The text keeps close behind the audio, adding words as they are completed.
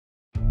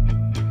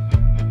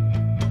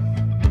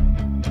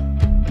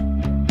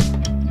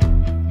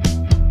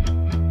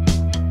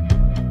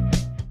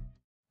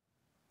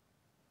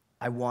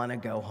I want to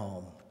go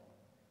home.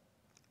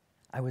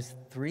 I was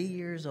 3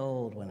 years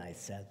old when I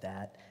said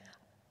that.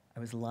 I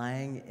was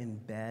lying in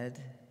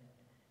bed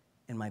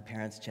in my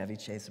parents' Chevy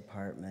Chase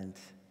apartment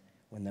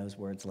when those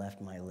words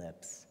left my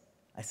lips.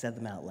 I said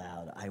them out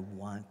loud. I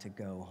want to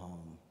go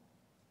home.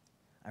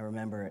 I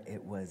remember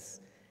it was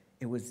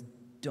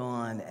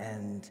dawn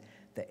and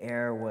the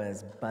air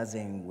was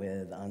buzzing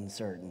with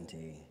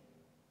uncertainty.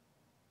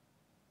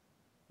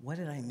 What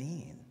did I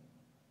mean?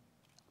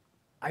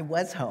 I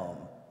was home.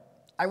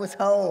 I was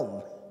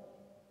home.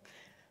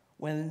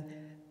 When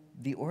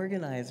the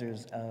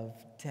organizers of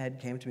TED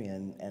came to me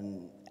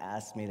and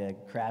asked me to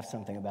craft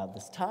something about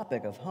this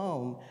topic of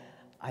home,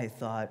 I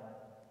thought,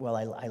 well,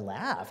 I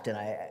laughed, and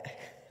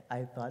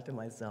I thought to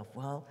myself,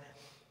 well,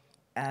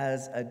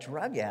 as a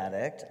drug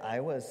addict, I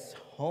was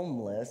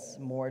homeless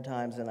more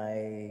times than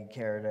I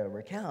care to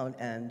recount,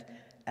 and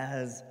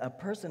as a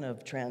person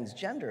of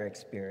transgender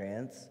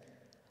experience,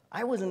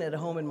 I wasn't at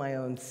home in my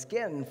own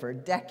skin for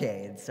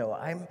decades, so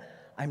I'm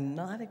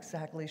not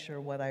exactly sure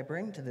what I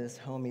bring to this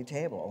homey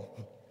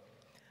table.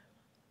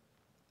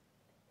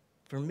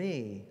 For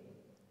me,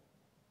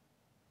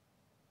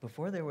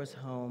 before there was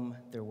home,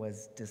 there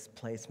was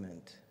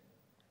displacement.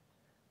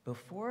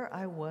 Before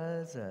I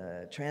was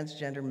a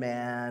transgender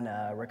man,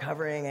 a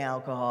recovering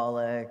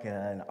alcoholic,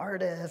 an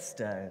artist,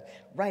 a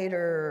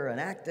writer, an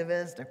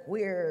activist, a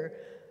queer,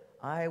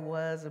 I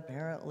was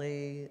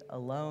apparently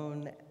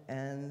alone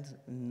and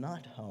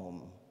not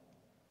home.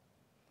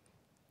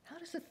 How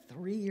does a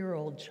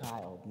 3-year-old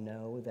child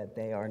know that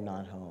they are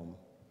not home?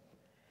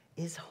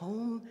 Is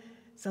home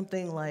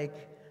something like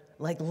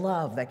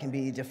love that can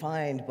be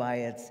defined by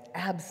its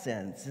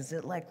absence? Is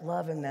it like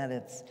love in that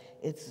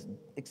its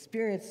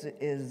experience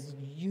is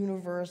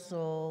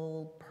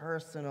universal,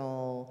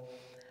 personal,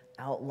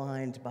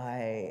 outlined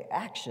by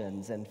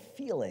actions and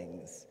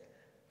feelings?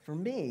 For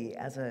me,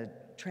 as a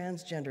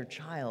transgender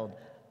child,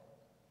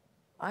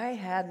 I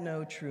had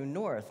no true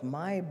north.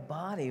 My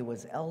body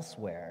was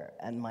elsewhere,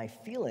 and my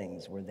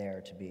feelings were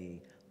there to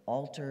be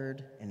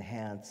altered,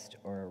 enhanced,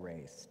 or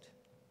erased.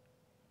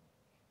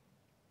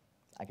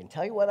 I can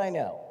tell you what I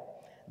know,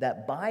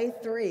 that by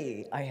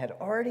 3, I had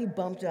already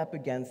bumped up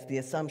against the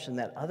assumption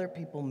that other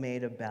people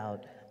made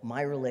about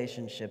my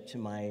relationship to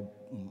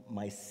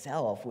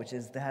myself, which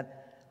is that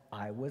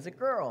I was a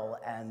girl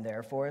and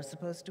therefore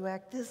supposed to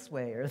act this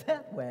way or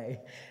that way,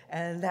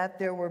 and that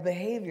there were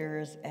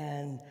behaviors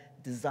and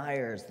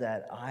desires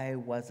that I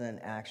wasn't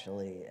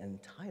actually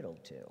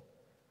entitled to,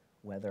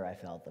 whether I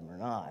felt them or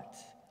not.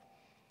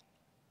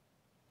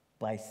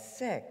 By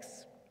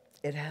 6,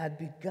 it had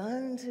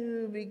begun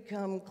to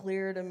become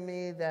clear to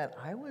me that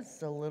I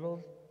was a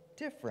little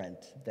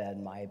different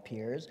than my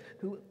peers,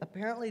 who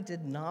apparently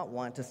did not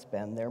want to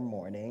spend their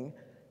morning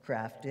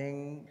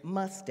crafting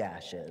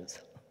mustaches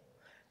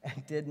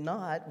and did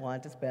not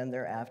want to spend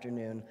their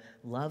afternoon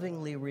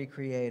lovingly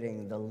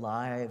recreating the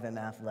lithe and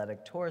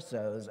athletic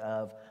torsos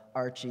of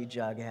Archie,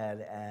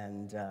 Jughead,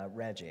 and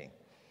Reggie.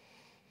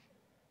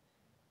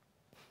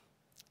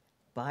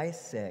 By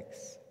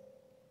 6,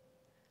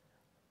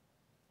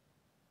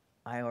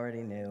 I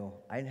already knew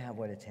I didn't have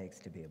what it takes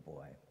to be a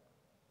boy.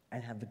 I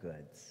didn't have the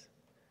goods.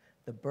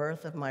 The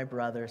birth of my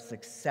brother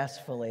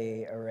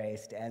successfully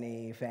erased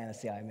any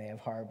fantasy I may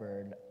have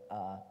harbored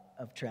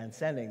of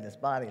transcending this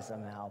body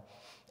somehow.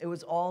 It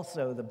was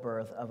also the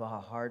birth of a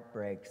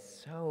heartbreak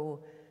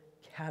so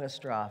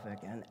catastrophic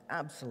and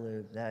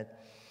absolute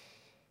that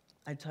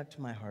I tucked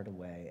my heart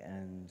away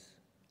and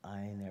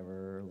I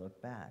never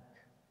looked back.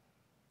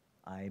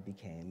 I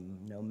became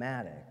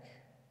nomadic,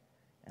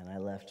 and I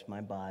left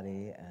my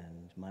body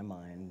and my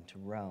mind to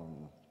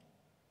roam.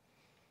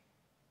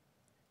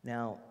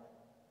 Now,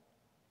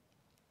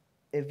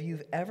 if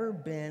you've ever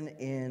been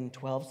in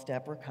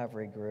 12-step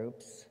recovery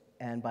groups,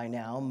 and by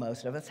now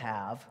most of us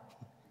have,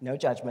 no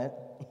judgment,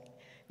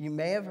 you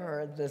may have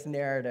heard this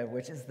narrative,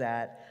 which is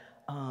that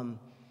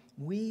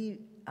we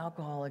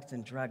alcoholics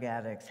and drug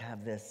addicts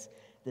have this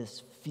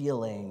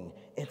feeling.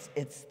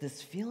 It's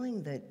this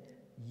feeling that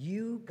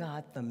you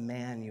got the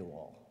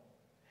manual.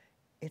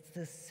 It's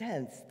the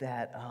sense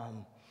that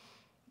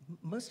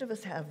most of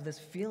us have this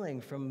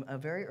feeling from a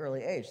very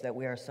early age that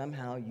we are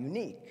somehow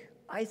unique,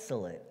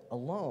 isolate,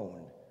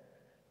 alone.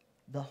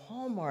 The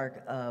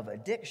hallmark of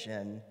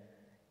addiction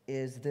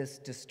is this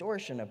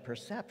distortion of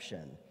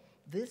perception.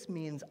 This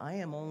means I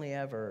am only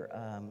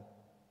ever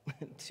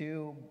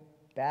 2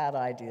 bad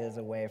ideas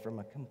away from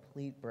a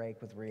complete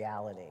break with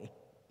reality.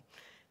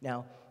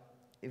 Now,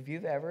 if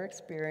you've ever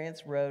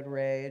experienced road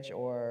rage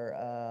or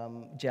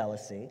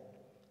jealousy,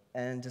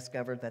 and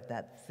discovered that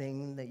that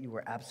thing that you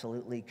were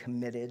absolutely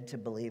committed to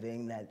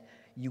believing that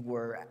you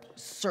were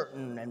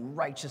certain and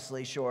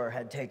righteously sure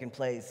had taken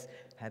place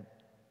had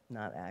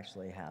not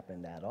actually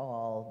happened at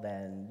all,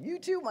 then you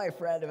too, my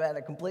friend, have had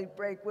a complete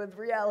break with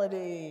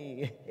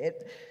reality.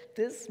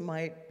 This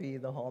might be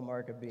the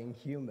hallmark of being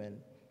human.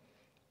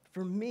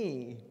 For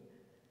me,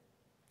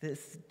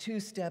 this 2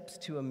 steps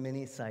to a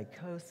mini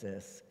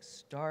psychosis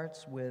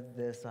starts with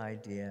this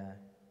idea,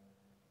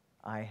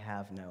 I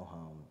have no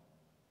home.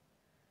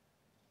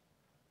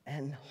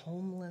 And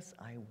homeless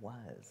I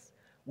was,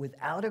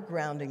 without a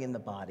grounding in the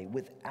body,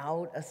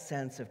 without a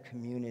sense of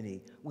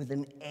community, with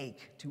an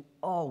ache to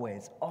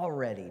always,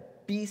 already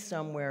be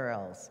somewhere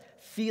else,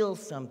 feel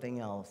something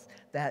else,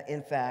 that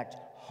in fact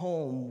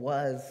home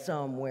was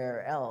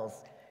somewhere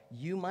else.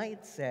 You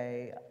might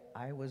say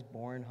I was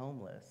born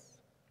homeless.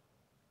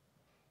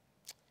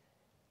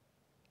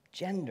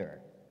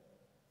 Gender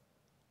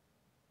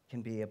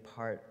can be a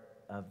part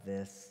of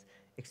this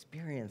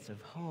experience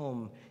of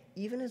home,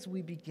 even as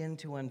we begin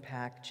to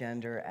unpack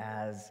gender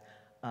as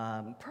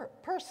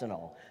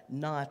personal,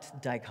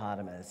 not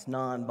dichotomous,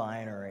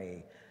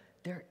 non-binary.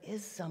 There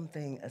is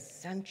something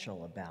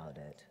essential about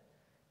it.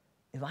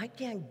 If I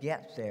can't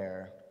get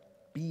there,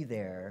 be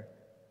there,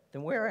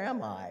 then where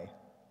am I?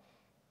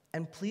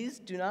 And please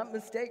do not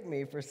mistake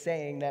me for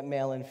saying that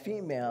male and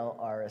female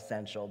are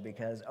essential,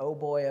 because oh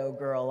boy, oh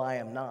girl, I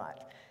am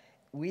not.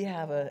 We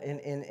have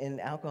in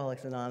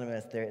Alcoholics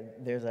Anonymous,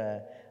 there's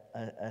a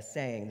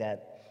saying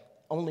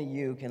that only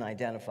you can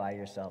identify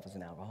yourself as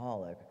an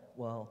alcoholic.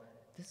 Well,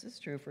 this is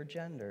true for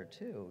gender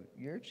too.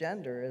 Your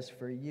gender is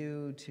for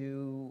you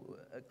to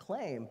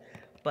claim.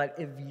 But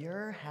if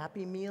your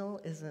Happy Meal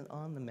isn't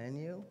on the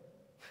menu,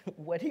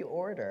 what do you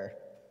order?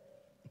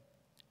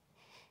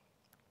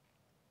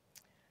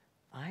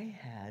 I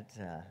had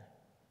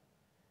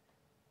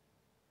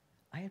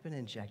been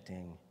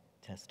injecting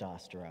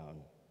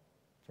testosterone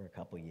for a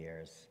couple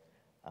years.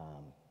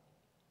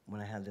 When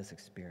I had this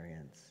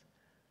experience,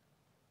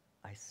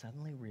 I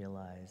suddenly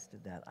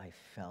realized that I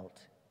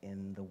felt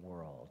in the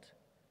world.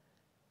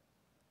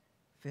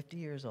 50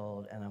 years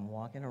old, and I'm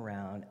walking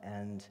around,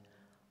 and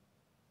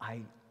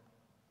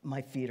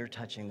my feet are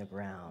touching the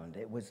ground.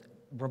 It was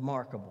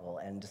remarkable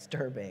and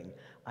disturbing.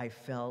 I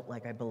felt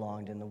like I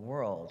belonged in the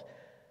world.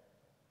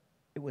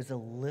 It was a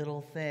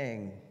little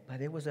thing,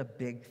 but it was a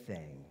big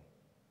thing.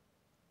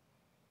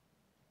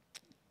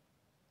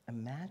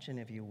 Imagine,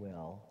 if you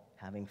will,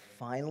 having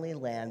finally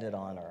landed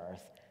on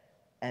Earth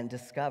and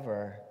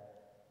discover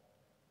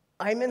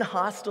I'm in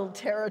hostile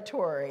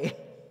territory.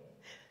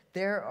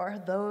 There are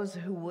those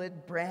who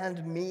would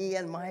brand me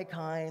and my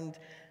kind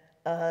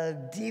a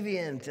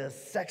deviant, a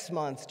sex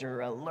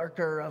monster, a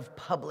lurker of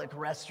public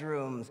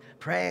restrooms,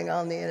 preying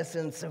on the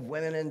innocence of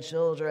women and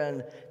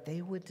children.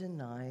 They would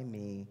deny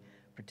me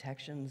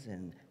protections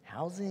in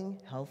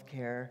housing,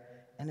 healthcare,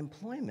 and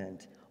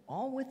employment,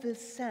 all with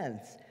this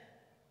sense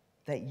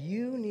that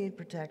you need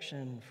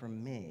protection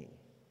from me.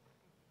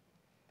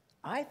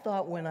 I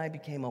thought when I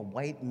became a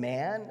white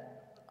man,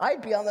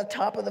 I'd be on the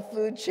top of the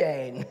food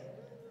chain.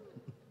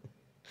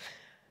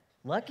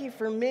 Lucky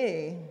for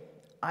me,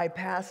 I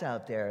pass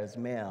out there as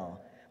male.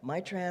 My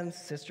trans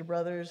sister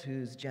brothers,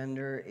 whose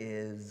gender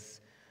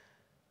is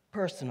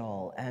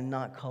personal and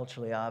not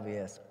culturally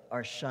obvious,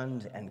 are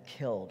shunned and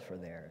killed for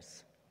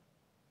theirs.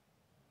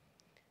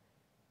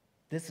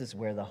 This is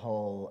where the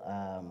whole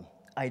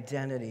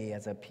identity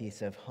as a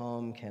piece of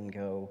home can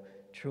go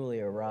truly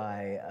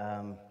awry.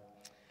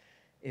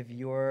 If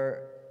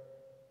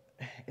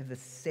the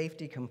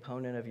safety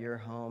component of your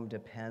home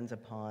depends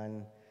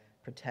upon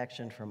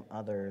protection from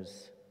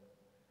others,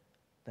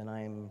 then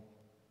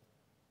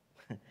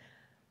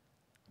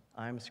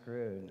I'm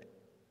screwed.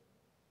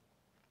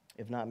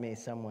 If not me,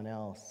 someone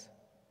else.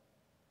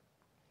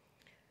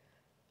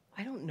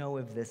 I don't know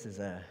if this is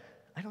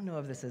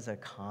a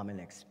common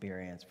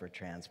experience for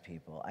trans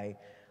people. I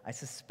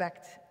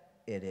suspect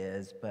it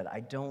is, but I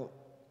don't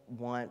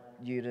want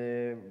you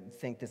to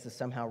think this is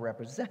somehow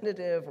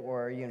representative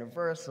or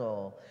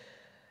universal.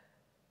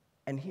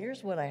 And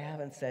here's what I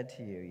haven't said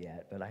to you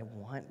yet, but I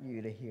want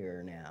you to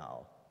hear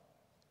now.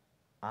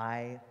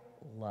 I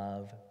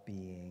love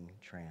being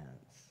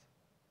trans.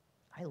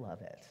 I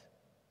love it.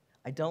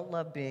 I don't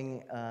love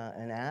being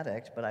an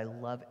addict, but I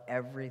love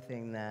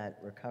everything that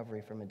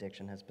recovery from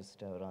addiction has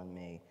bestowed on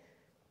me.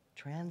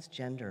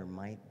 Transgender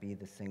might be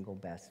the single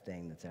best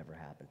thing that's ever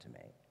happened to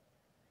me.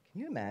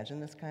 Can you imagine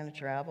this kind of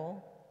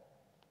travel?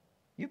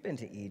 You've been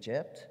to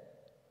Egypt.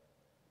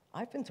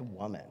 I've been to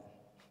Woman.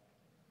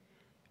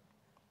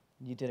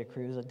 You did a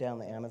cruise down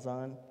the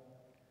Amazon.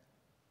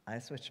 I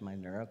switched my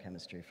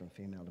neurochemistry from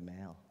female to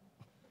male.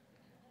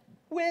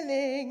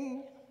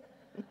 Winning!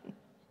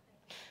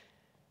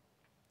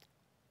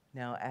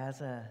 Now,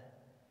 as a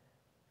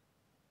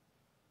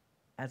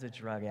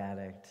drug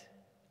addict,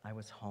 I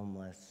was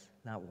homeless,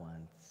 not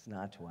once,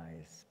 not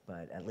twice,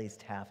 but at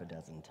least half a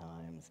dozen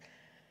times.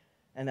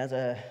 And as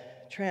a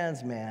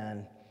trans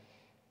man,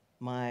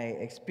 my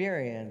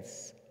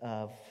experience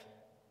of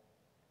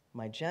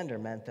my gender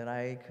meant that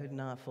I could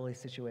not fully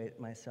situate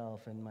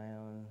myself in my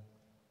own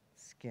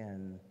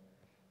skin.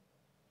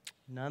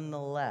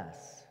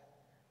 Nonetheless,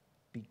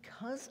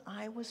 because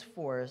I was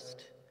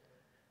forced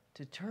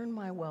to turn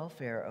my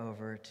welfare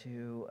over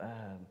to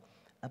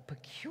a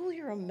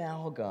peculiar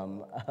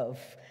amalgam of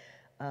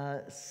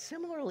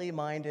similarly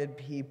minded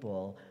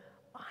people,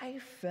 I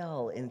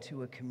fell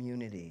into a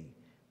community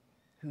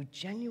who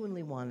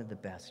genuinely wanted the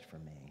best for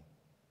me.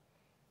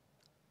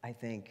 I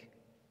think,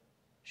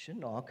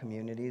 shouldn't all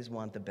communities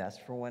want the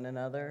best for one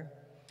another?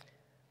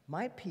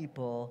 My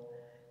people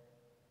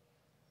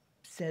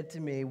said to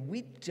me,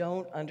 we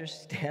don't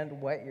understand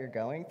what you're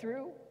going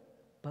through,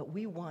 but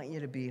we want you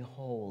to be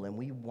whole, and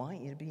we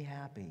want you to be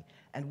happy.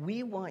 And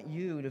we want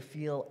you to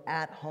feel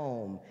at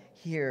home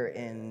here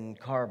in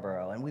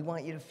Carborough, and we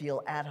want you to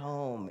feel at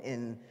home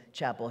in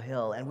Chapel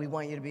Hill, and we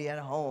want you to be at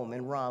home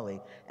in Raleigh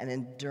and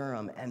in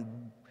Durham,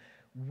 and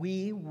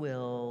we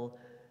will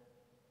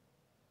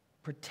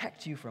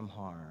protect you from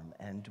harm,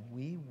 and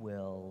we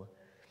will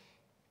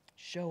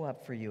show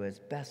up for you as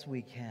best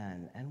we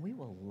can, and we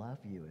will love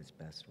you as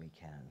best we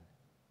can.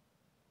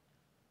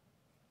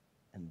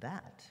 And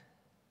that,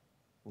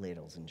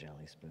 ladles and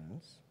jelly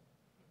spoons,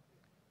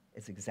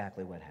 is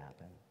exactly what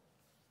happened.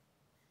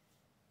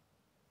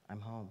 I'm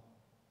home.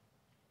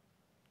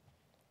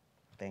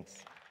 Thanks.